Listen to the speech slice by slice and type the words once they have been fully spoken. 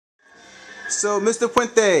So, Mr.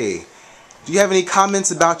 Puente, do you have any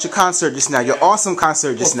comments about your concert just now? Your awesome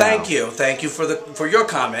concert just now. Thank you for your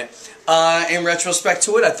comment. In retrospect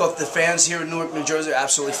to it, I thought the fans here in Newark, New Jersey are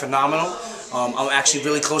absolutely phenomenal. I'm actually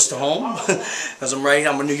really close to home because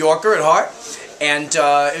I'm a New Yorker at heart. And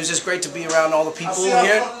it was just great to be around all the people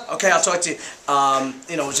here. Okay, I'll talk to you.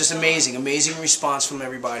 You know, it was just amazing response from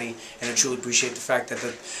everybody, and I truly appreciate the fact that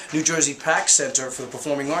the NJPAC Center for the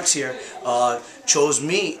Performing Arts here chose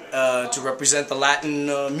me to represent the Latin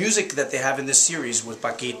music that they have in this series with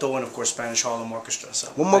Paquito and of course Spanish Harlem Orchestra. So,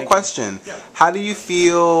 one more question. Yeah. How do you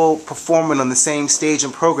feel performing on the same stage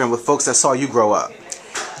and program with folks that saw you grow up?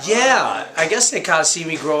 Yeah, I guess they kind of see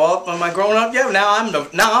me grow up. Am I growing up? Yeah, now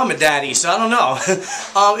I'm a daddy, so I don't know.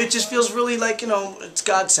 It just feels really like, you know, it's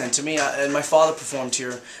God sent to me. And my father performed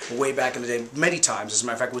here way back in the day, many times, as a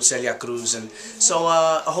matter of fact, with Celia Cruz. And so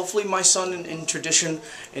hopefully my son in tradition,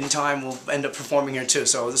 in time, will end up performing here too.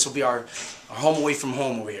 So this will be our home away from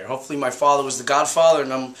home over here. Hopefully my father was the godfather,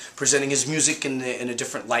 and I'm presenting his music in a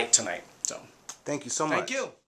different light tonight. So thank you so much. Thank you.